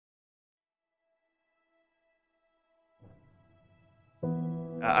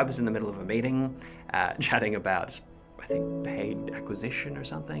I was in the middle of a meeting, chatting about, I think, paid acquisition or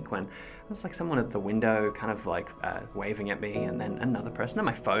something, when it was like someone at the window kind of like waving at me, and then another person on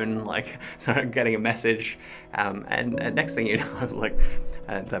my phone like started getting a message, and next thing you know, I was like,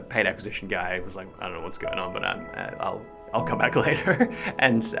 the paid acquisition guy was like, I don't know what's going on, but I'll come back later.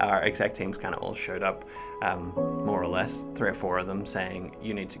 And our exec teams kind of all showed up, more or less, 3 or 4 of them, saying,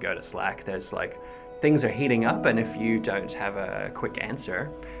 you need to go to Slack. There's like, things are heating up, and if you don't have a quick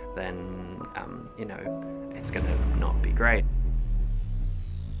answer, then, it's going to not be great.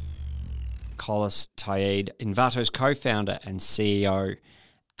 Collis Taid, Envato's co-founder and CEO.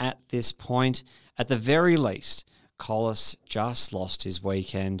 At this point, at the very least, Collis just lost his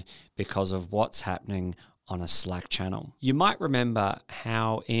weekend because of what's happening on a Slack channel. You might remember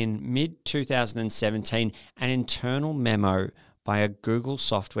how in mid-2017, an internal memo by a Google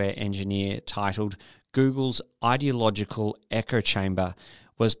software engineer titled Google's Ideological Echo Chamber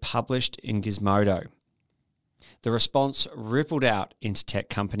was published in Gizmodo. The response rippled out into tech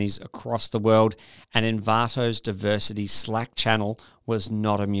companies across the world, and Envato's diversity Slack channel was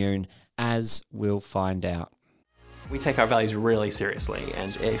not immune, as we'll find out. We take our values really seriously,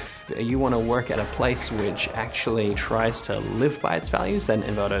 and if you want to work at a place which actually tries to live by its values, then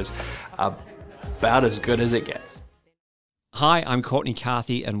Envato's about as good as it gets. Hi, I'm Courtney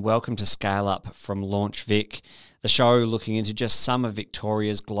Carthy, and welcome to Scale Up from LaunchVic, the show looking into just some of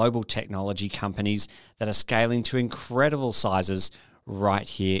Victoria's global technology companies that are scaling to incredible sizes right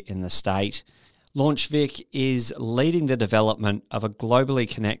here in the state. LaunchVic is leading the development of a globally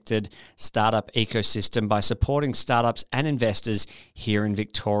connected startup ecosystem by supporting startups and investors here in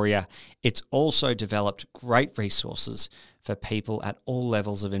Victoria. It's also developed great resources for people at all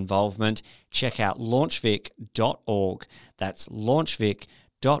levels of involvement. Check out launchvic.org. That's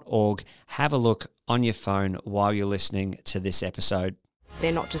launchvic.org. Have a look on your phone while you're listening to this episode.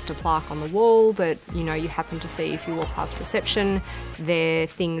 They're not just a plaque on the wall that, you happen to see if you walk past reception. They're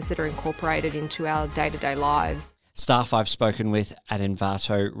things that are incorporated into our day-to-day lives. Staff I've spoken with at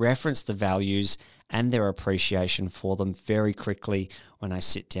Envato reference the values and their appreciation for them very quickly when I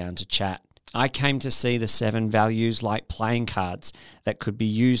sit down to chat. I came to see the 7 values like playing cards that could be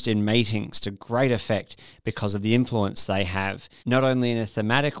used in meetings to great effect because of the influence they have, not only in a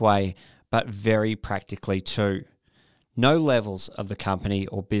thematic way, but very practically too. No levels of the company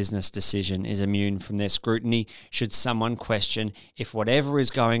or business decision is immune from their scrutiny should someone question if whatever is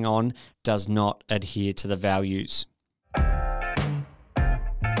going on does not adhere to the values.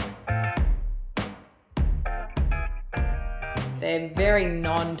 They're very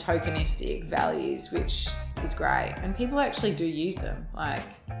non-tokenistic values, which is great. And people actually do use them. Like,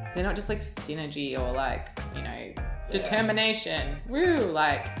 they're not just like synergy or like, determination. Woo,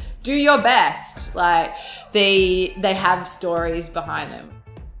 like, do your best. Like, they have stories behind them.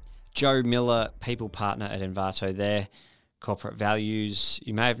 Joe Miller, people partner at Envato there. Corporate values,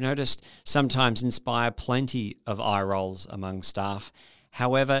 you may have noticed, sometimes inspire plenty of eye rolls among staff.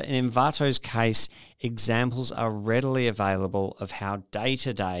 However, in Envato's case, examples are readily available of how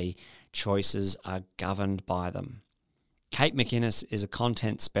day-to-day choices are governed by them. Kate McInnes is a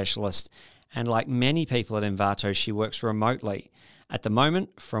content specialist, and like many people at Envato, she works remotely. At the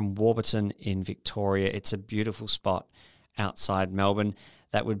moment, from Warburton in Victoria, it's a beautiful spot outside Melbourne.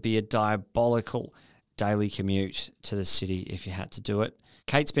 That would be a diabolical daily commute to the city if you had to do it.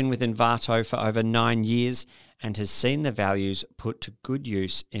 Kate's been with Envato for over 9 years and has seen the values put to good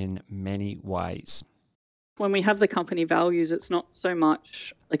use in many ways. When we have the company values, it's not so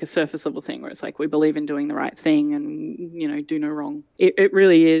much like a surface level thing where it's like we believe in doing the right thing and, do no wrong. It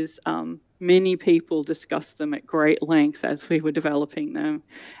really is. Many people discussed them at great length as we were developing them.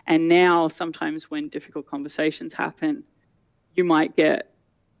 And now sometimes when difficult conversations happen, you might get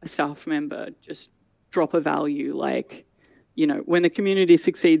a staff member just drop a value like, when the community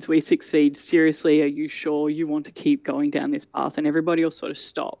succeeds, we succeed. Seriously, are you sure you want to keep going down this path? And everybody will sort of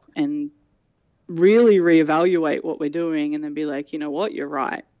stop and really reevaluate what we're doing and then be like, you know what, you're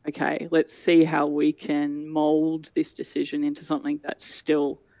right. Okay, let's see how we can mold this decision into something that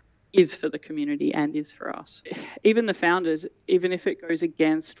still is for the community and is for us. Even the founders, even if it goes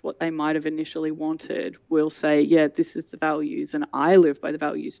against what they might have initially wanted, will say, yeah, this is the values and I live by the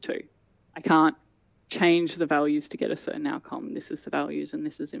values too. I can't change the values to get a certain outcome. This is the values and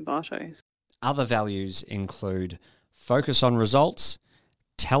this is Envato's. Other values include focus on results,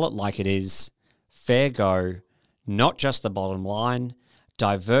 tell it like it is, fair go, not just the bottom line,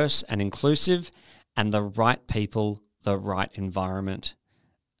 diverse and inclusive, and the right people, the right environment.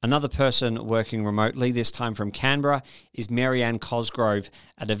 Another person working remotely, this time from Canberra, is Marianne Cosgrove,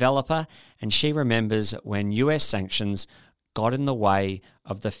 a developer, and she remembers when US sanctions got in the way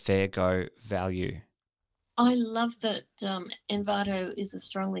of the fair go value? I love that Envato is a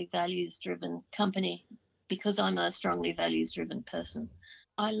strongly values-driven company because I'm a strongly values-driven person.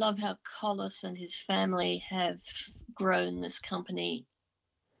 I love how Collis and his family have grown this company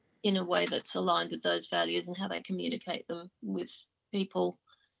in a way that's aligned with those values and how they communicate them with people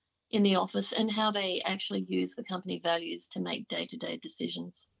in the office and how they actually use the company values to make day-to-day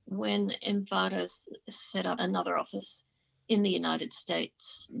decisions. When Envato set up another office in the United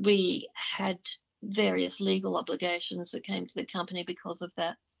States, we had various legal obligations that came to the company because of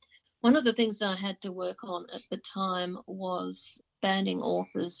that. One of the things that I had to work on at the time was banning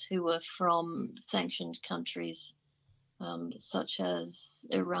authors who were from sanctioned countries, such as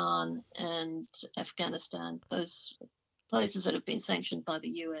Iran and Afghanistan, those places that have been sanctioned by the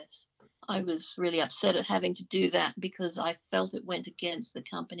US. I was really upset at having to do that because I felt it went against the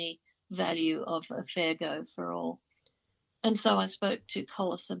company value of a fair go for all. And so I spoke to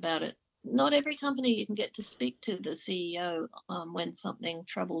Collis about it. Not every company you can get to speak to the CEO when something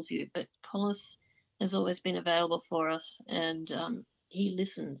troubles you, but Collis has always been available for us, and he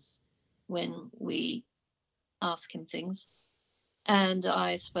listens when we ask him things. And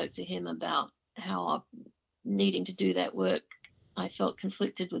I spoke to him about how needing to do that work, I felt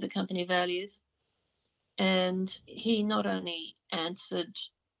conflicted with the company values. And he not only answered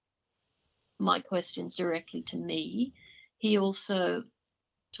my questions directly to me, he also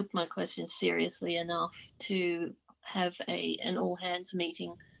took my questions seriously enough to have an all-hands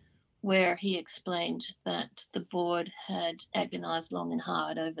meeting where he explained that the board had agonized long and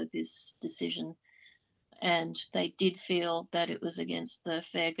hard over this decision, and they did feel that it was against the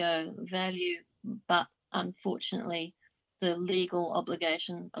fair go value, but unfortunately the legal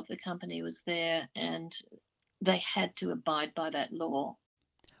obligation of the company was there and they had to abide by that law.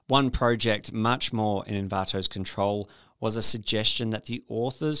 One project much more in Envato's control was a suggestion that the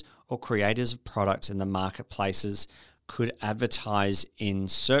authors or creators of products in the marketplaces could advertise in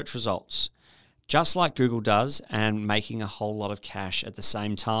search results, just like Google does, and making a whole lot of cash at the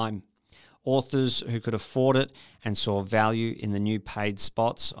same time. Authors who could afford it and saw value in the new paid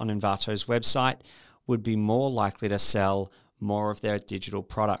spots on Envato's website would be more likely to sell more of their digital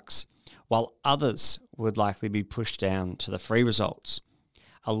products, while others would likely be pushed down to the free results.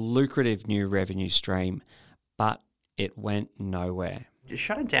 A lucrative new revenue stream, but it went nowhere. Just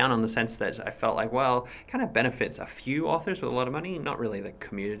shut it down on the sense that I felt like, well, it kind of benefits a few authors with a lot of money, not really the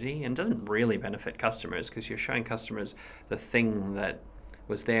community, and doesn't really benefit customers because you're showing customers the thing that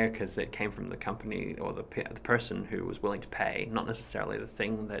was there because it came from the company or the person who was willing to pay, not necessarily the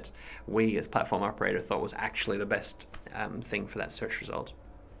thing that we as platform operator thought was actually the best thing for that search result.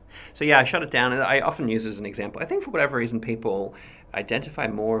 So yeah, I shut it down. I often use it as an example. I think for whatever reason people identify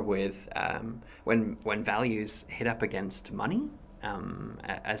more with when values hit up against money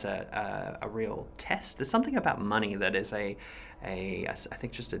as a real test. There's something about money that is I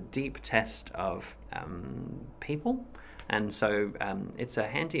think just a deep test of people. And so it's a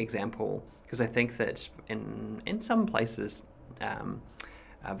handy example because I think that in some places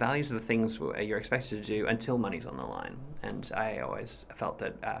values are the things you're expected to do until money's on the line. And I always felt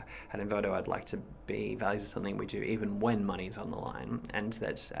that at Envato I'd like to be values are something we do even when money's on the line. And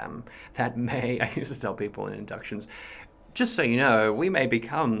that may, I used to tell people in inductions, just so you know, we may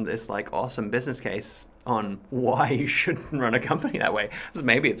become this like awesome business case on why you shouldn't run a company that way.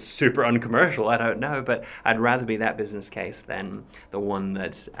 Maybe it's super uncommercial, I don't know, but I'd rather be that business case than the one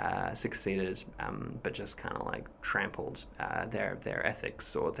that succeeded but just kind of like trampled their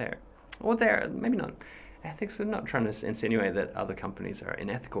ethics or their maybe not ethics. I'm not trying to insinuate that other companies are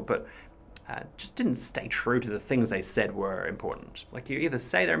unethical, but just didn't stay true to the things they said were important. Like you either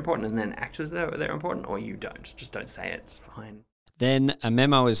say they're important and then act as though they're important, or you don't. Just don't say it. It's fine. Then a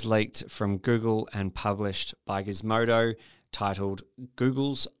memo is leaked from Google and published by Gizmodo titled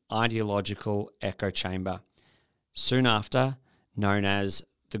Google's Ideological Echo Chamber. Soon after, known as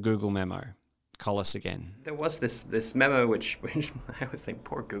the Google Memo. Collis again. There was this memo which I always think,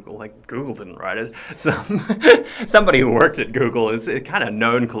 poor Google, like Google didn't write it. Somebody who worked at Google is kind of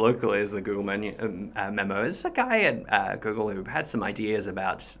known colloquially as the Google memo. It's a guy at Google who had some ideas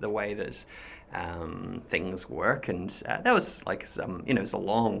about the way that things work, and that was like it's a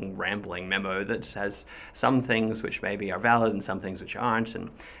long rambling memo that has some things which maybe are valid and some things which aren't,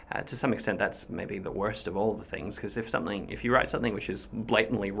 and to some extent that's maybe the worst of all the things, because if you write something which is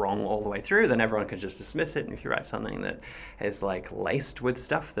blatantly wrong all the way through, then everyone can just dismiss it, and if you write something that is like laced with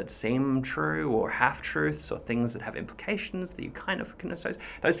stuff that seem true or half-truths or things that have implications that you kind of can associate,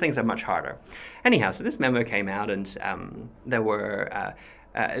 those things are much harder. Anyhow, so this memo came out, and there were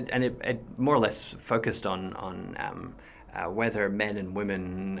and it more or less focused on whether men and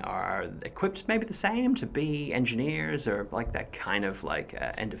women are equipped maybe the same to be engineers, or like that kind of like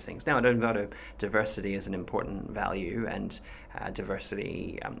end of things. Now, at Envato, diversity is an important value, and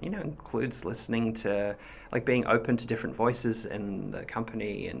diversity, includes listening to, like, being open to different voices in the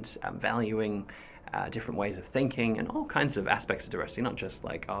company, and valuing different ways of thinking, and all kinds of aspects of diversity, not just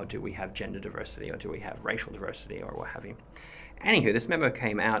like, oh, do we have gender diversity, or do we have racial diversity, or what have you. Anywho, this memo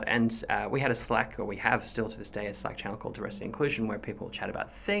came out, and we had a Slack, or we have still to this day, a Slack channel called Diversity Inclusion, where people chat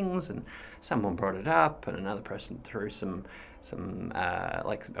about things, and someone brought it up, and another person threw some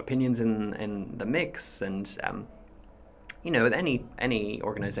like opinions in the mix, and with any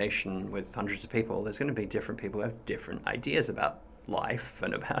organization with hundreds of people, there's going to be different people who have different ideas about life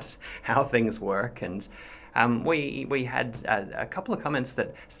and about how things work, and we had a couple of comments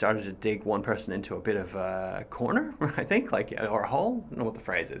that started to dig one person into a bit of a corner, I think, or a hole. I don't know what the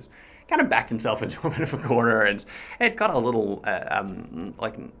phrase is. Kind of backed himself into a bit of a corner, and it got a little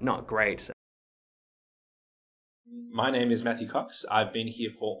not great. My name is Matthew Cox. I've been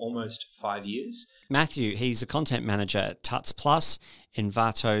here for almost 5 years. Matthew, he's a content manager at Tuts Plus,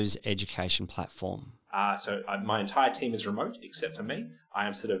 Envato's education platform. So my entire team is remote except for me. I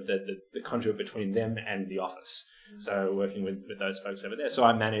am sort of the conduit between them and the office. So working with those folks over there. So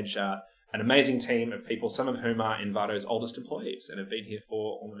I manage an amazing team of people, some of whom are Envato's oldest employees and have been here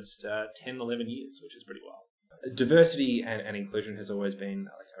for almost 10, 11 years, which is pretty well. Diversity and inclusion has always been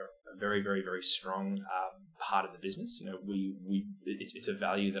like a very, very, very strong part of the business. It's a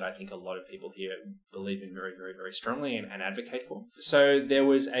value that I think a lot of people here believe in very, very, very strongly and advocate for. So there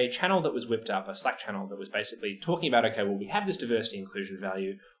was a channel that was whipped up, a Slack channel that was basically talking about, okay, well, we have this diversity inclusion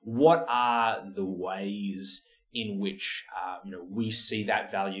value. What are the ways in which we see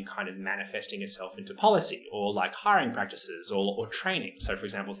that value kind of manifesting itself into policy, or like hiring practices, or training? So, for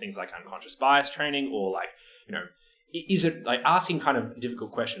example, things like unconscious bias training, or like, is it like asking kind of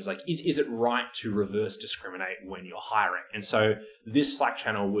difficult questions like, is it right to reverse discriminate when you're hiring? And so this Slack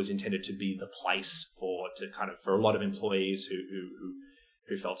channel was intended to be the place for a lot of employees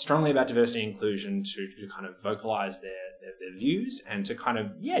who felt strongly about diversity and inclusion to kind of vocalize their views, and to kind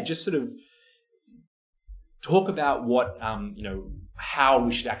of, just sort of talk about what, how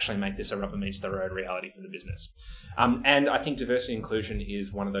we should actually make this a rubber meets the road reality for the business. And I think diversity and inclusion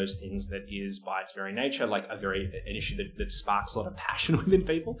is one of those things that is, by its very nature, like an issue that sparks a lot of passion within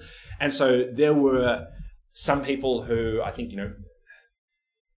people. And so there were some people who, I think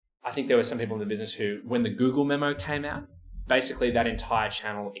there were some people in the business who, when the Google memo came out, basically that entire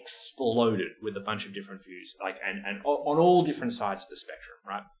channel exploded with a bunch of different views, and on all different sides of the spectrum,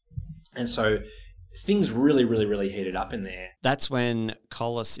 right? And so things really, really, really heated up in there. That's when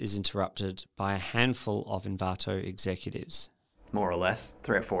Collis is interrupted by a handful of Envato executives. More or less,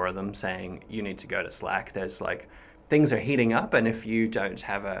 3 or 4 of them saying, you need to go to Slack. There's things are heating up, and if you don't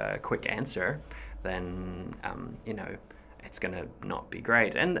have a quick answer, then, it's going to not be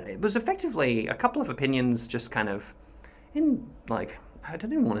great. And it was effectively a couple of opinions just kind of in, I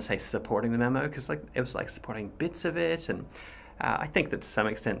don't even want to say supporting the memo, because it was supporting bits of it, and I think that to some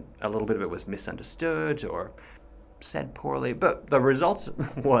extent a little bit of it was misunderstood or said poorly, but the result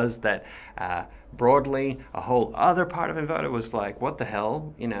was that broadly a whole other part of Envato was like, what the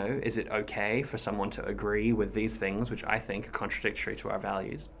hell, is it okay for someone to agree with these things, which I think are contradictory to our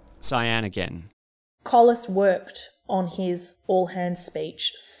values? Cyan again. Collis worked on his all-hands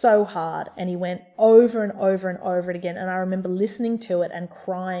speech so hard, and he went over and over and over it again, and I remember listening to it and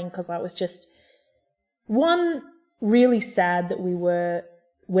crying, because I was just, really sad that we were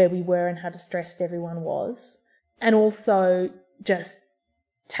where we were and how distressed everyone was, and also just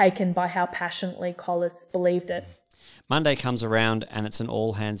taken by how passionately Collis believed it. Monday comes around and it's an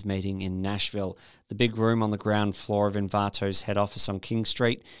all-hands meeting in Nashville, the big room on the ground floor of Envato's head office on King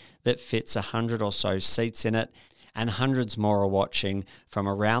Street that fits 100 or so seats in it, and hundreds more are watching from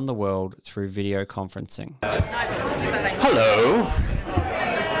around the world through video conferencing. Hello.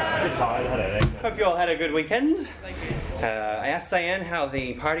 Hope you all had a good weekend. I asked Cyan how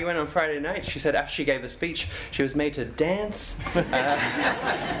the party went on Friday night. She said after she gave the speech, she was made to dance.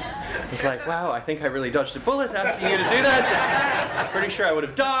 I was like, wow, I think I really dodged a bullet asking you to do that. I'm pretty sure I would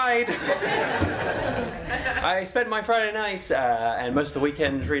have died. I spent my Friday night and most of the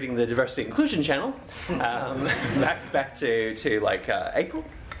weekend reading the Diversity Inclusion channel. Back to April.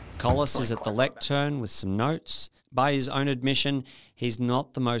 Collis is at the lectern with some notes. By his own admission, he's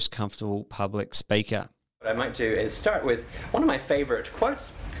not the most comfortable public speaker. What I might do is start with one of my favorite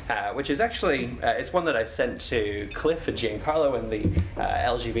quotes, which is actually, it's one that I sent to Cliff and Giancarlo when the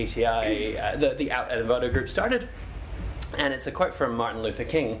LGBTI, the Out at Envato group started. And it's a quote from Martin Luther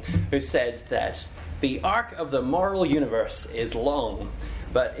King, who said that the arc of the moral universe is long,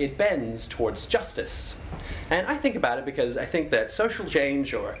 but it bends towards justice. And I think about it because I think that social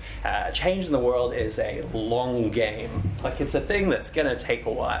change or change in the world is a long game. Like, it's a thing that's going to take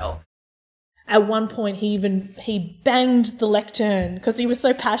a while. At one point, he banged the lectern because he was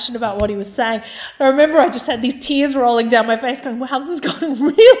so passionate about what he was saying. I remember I just had these tears rolling down my face going, wow, this has gotten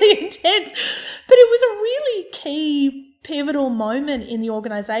really intense. But it was a really key, pivotal moment in the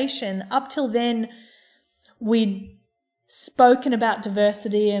organisation. Up till then, we'd spoken about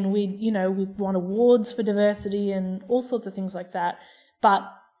diversity and we'd won awards for diversity and all sorts of things like that. But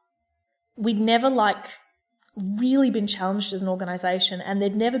we'd never really been challenged as an organisation, and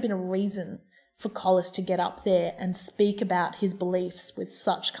there'd never been a reason for Collis to get up there and speak about his beliefs with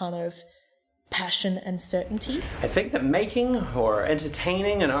such kind of passion and certainty. I think that making or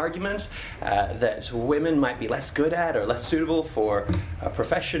entertaining an argument that women might be less good at or less suitable for a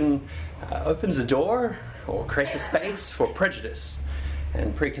profession opens the door or creates a space for prejudice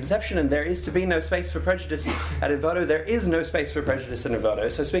and preconception, and there is to be no space for prejudice at Envato. There is no space for prejudice at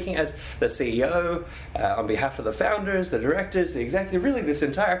Envato. So speaking as the CEO, on behalf of the founders, the directors, the executive, really this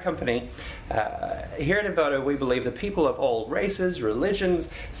entire company, here at Envato we believe that people of all races, religions,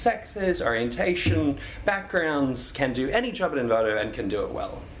 sexes, orientation, backgrounds can do any job at Envato and can do it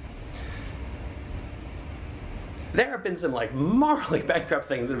well. There have been some morally bankrupt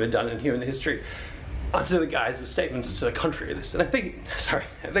things that have been done in human history under the guise of statements to the contrary of this. And I think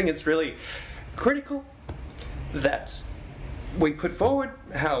it's really critical that we put forward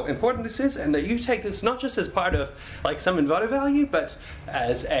how important this is, and that you take this not just as part of some Envato value, but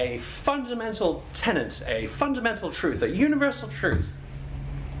as a fundamental tenet, a fundamental truth, a universal truth,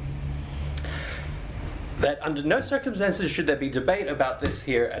 that under no circumstances should there be debate about this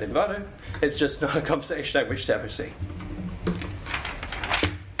here at Envato. It's just not a conversation I wish to ever see.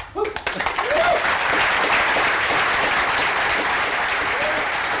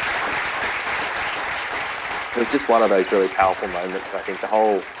 It was just one of those really powerful moments. I think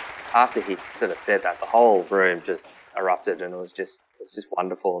after he sort of said that, the whole room just erupted, and it was just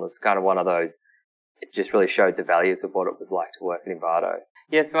wonderful. And it was kind of one of those, it just really showed the values of what it was like to work at Envato.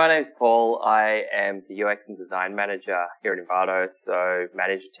 Yes, my name's Paul. I am the UX and design manager here at Envato. So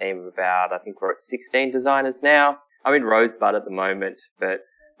manage a team of about, I think we're at 16 designers now. I'm in Rosebud at the moment, but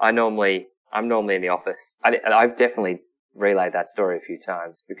I'm normally in the office. I've definitely relayed that story a few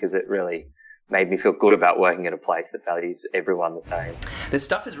times because it really made me feel good about working at a place that values everyone the same. This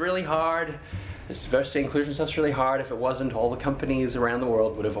stuff is really hard. This diversity inclusion stuff's really hard. If it wasn't, all the companies around the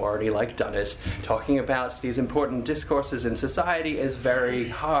world would have already done it. Talking about these important discourses in society is very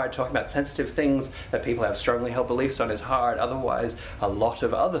hard. Talking about sensitive things that people have strongly held beliefs on is hard. Otherwise, a lot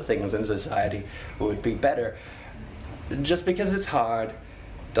of other things in society would be better. Just because it's hard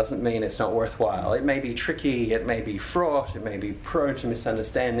doesn't mean it's not worthwhile. It may be tricky, it may be fraught, it may be prone to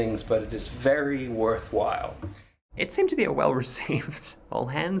misunderstandings, but it is very worthwhile. It seemed to be a well-received all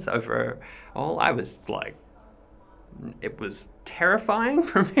hands overall. I was it was terrifying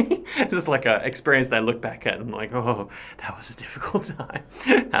for me. It's just an experience that I look back at and I'm oh, that was a difficult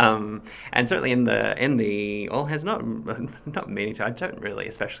time. And certainly in the all hands, not meaning to, I don't really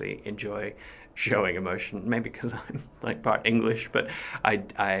especially enjoy showing emotion, maybe because I'm part English, but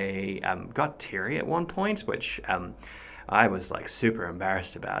I got teary at one point, which I was super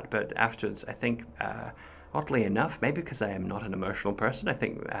embarrassed about. But afterwards, I think oddly enough, maybe because I am not an emotional person, I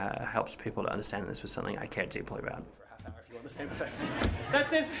think helps people to understand this was something I cared deeply about. For half an hour if you want the same effects.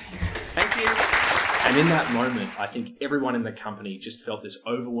 That's it. Thank you. And in that moment, I think everyone in the company just felt this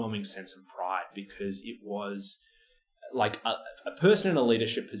overwhelming sense of pride because it was a person in a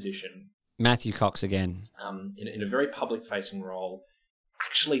leadership position. Matthew Cox again. In a very public-facing role,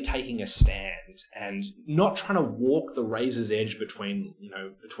 actually taking a stand and not trying to walk the razor's edge between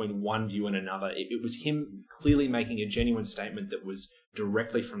one view and another. It was him clearly making a genuine statement that was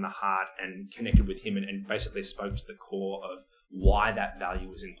directly from the heart and connected with him and basically spoke to the core of why that value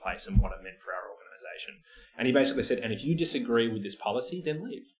was in place and what it meant for our organization. And he basically said, and if you disagree with this policy, then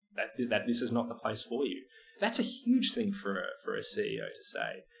leave. That this is not the place for you. That's a huge thing for a CEO to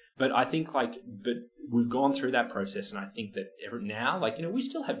say. But I think but we've gone through that process, and I think that now, we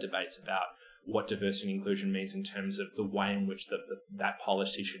still have debates about what diversity and inclusion means in terms of the way in which that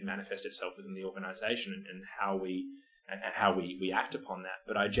policy should manifest itself within the organisation and how we act upon that.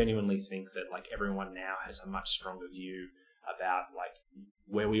 But I genuinely think that everyone now has a much stronger view about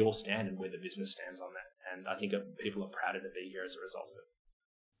where we all stand and where the business stands on that. And I think people are prouder to be here as a result of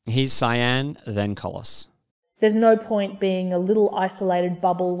it. He's Cyan, then Collis. There's no point being a little isolated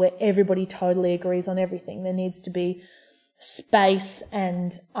bubble where everybody totally agrees on everything. There needs to be space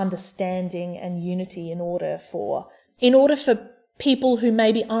and understanding and unity in order for people who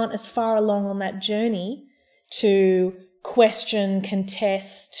maybe aren't as far along on that journey to question,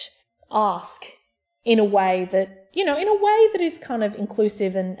 contest, ask in a way that, you know, in a way that is kind of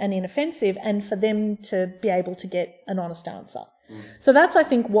inclusive and inoffensive, and for them to be able to get an honest answer. So that's, I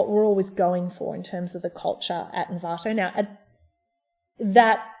think, what we're always going for in terms of the culture at Envato. Now,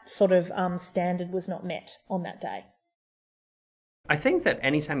 that sort of standard was not met on that day. I think that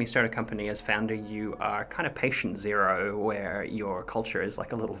anytime you start a company as founder, you are kind of patient zero, where your culture is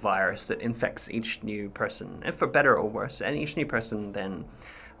like a little virus that infects each new person, if for better or worse. And each new person then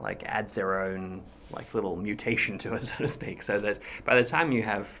like adds their own like little mutation to it, so to speak, so that by the time you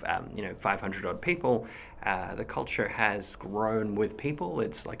have 500 odd people, the culture has grown with people.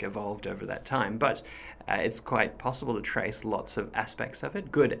 It's like evolved over that time, but it's quite possible to trace lots of aspects of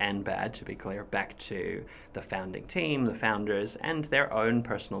it, good and bad, to be clear, back to the founding team, the founders, and their own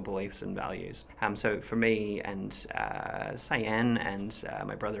personal beliefs and values. So for me and Cyan and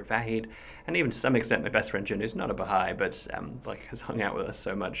my brother Vahid, and even to some extent my best friend Jin, who's not a Baha'i, but like has hung out with us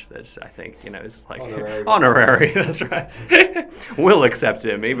so much that I think, you know, is like honorary. That's right. We'll accept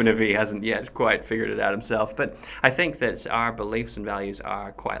him, even if he hasn't yet quite figured it out himself. But I think that our beliefs and values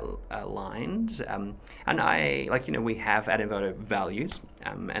are quite aligned. And we have at Envato values,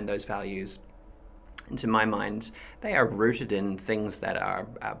 and those values, to my mind, they are rooted in things that are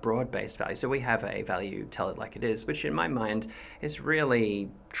broad-based values. So we have a value, tell it like it is, which in my mind is really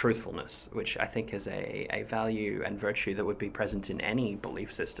truthfulness, which I think is a value and virtue that would be present in any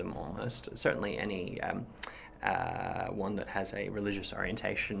belief system almost, certainly any one that has a religious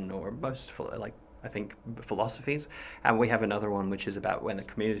orientation, or most, I think, philosophies. And we have another one which is about when the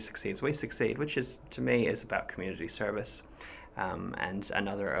community succeeds, we succeed, which is, to me, is about community service. And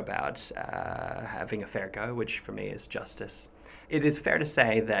another about having a fair go, which for me is justice. It is fair to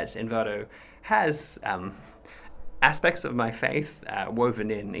say that Envato has aspects of my faith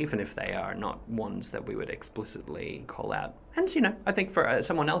woven in, even if they are not ones that we would explicitly call out. And, you know, I think for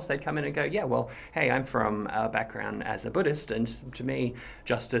someone else, they'd come in and go, yeah, well, hey, I'm from a background as a Buddhist, and to me,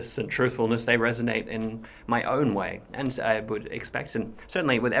 justice and truthfulness, they resonate in my own way. And I would expect, and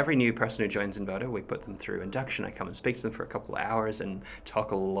certainly with every new person who joins Envato, we put them through induction. I come and speak to them for a couple of hours and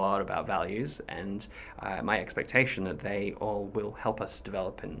talk a lot about values, and my expectation that they all will help us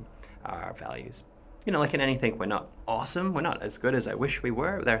develop in our values. You know, like in anything, we're not awesome. We're not as good as I wish we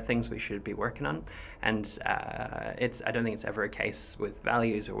were. There are things we should be working on. And I don't think it's ever a case with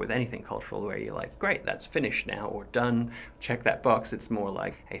values or with anything cultural where you're like, great, that's finished now, or done, check that box. It's more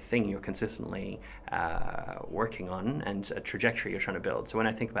like a thing you're consistently working on, and a trajectory you're trying to build. So when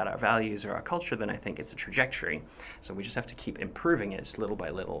I think about our values or our culture, then I think it's a trajectory. So we just have to keep improving it little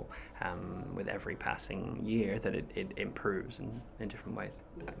by little with every passing year, that it improves in different ways.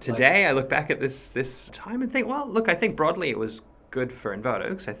 Today, I look back at this time and think, well, look, I think broadly it was good for Envato,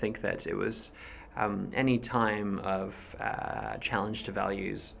 because I think that it was any time of challenge to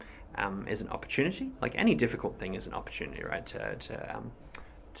values is an opportunity. Like any difficult thing is an opportunity, right?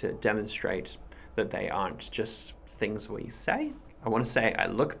 To demonstrate that they aren't just things we say. I want to say I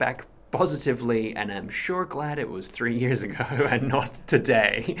look back positively, and I'm sure glad it was 3 years ago and not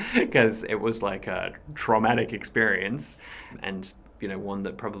today, because it was like a traumatic experience, and you know, one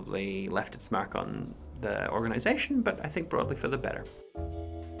that probably left its mark on the organization, but I think broadly for the better.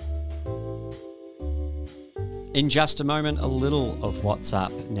 In just a moment, a little of what's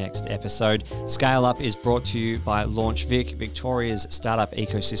up next episode. Scale Up is brought to you by LaunchVic, Victoria's startup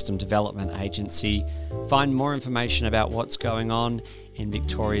ecosystem development agency. Find more information about what's going on in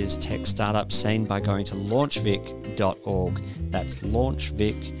Victoria's tech startup scene by going to launchvic.org. That's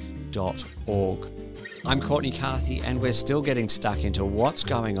launchvic.org. I'm Courtney Carthy, and we're still getting stuck into what's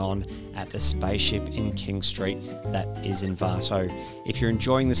going on at the spaceship in King Street that is Envato. If you're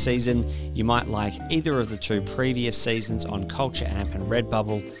enjoying the season, you might like either of the 2 previous seasons on Culture Amp and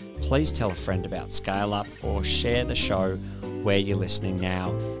Redbubble. Please tell a friend about Scale Up, or share the show where you're listening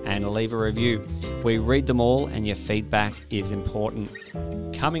now, and leave a review. We read them all, and your feedback is important.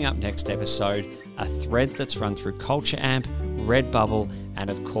 Coming up next episode, a thread that's run through Culture Amp, Redbubble,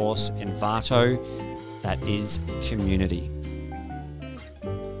 and of course Envato. That is community.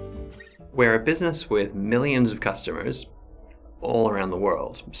 We're a business with millions of customers all around the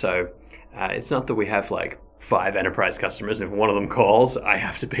world. So it's not that we have like 5 enterprise customers, and if one of them calls, I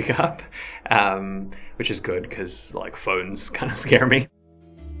have to pick up, which is good because like phones kind of scare me.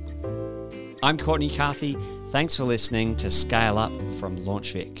 I'm Courtney Carthy. Thanks for listening to Scale Up from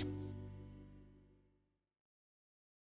LaunchVic.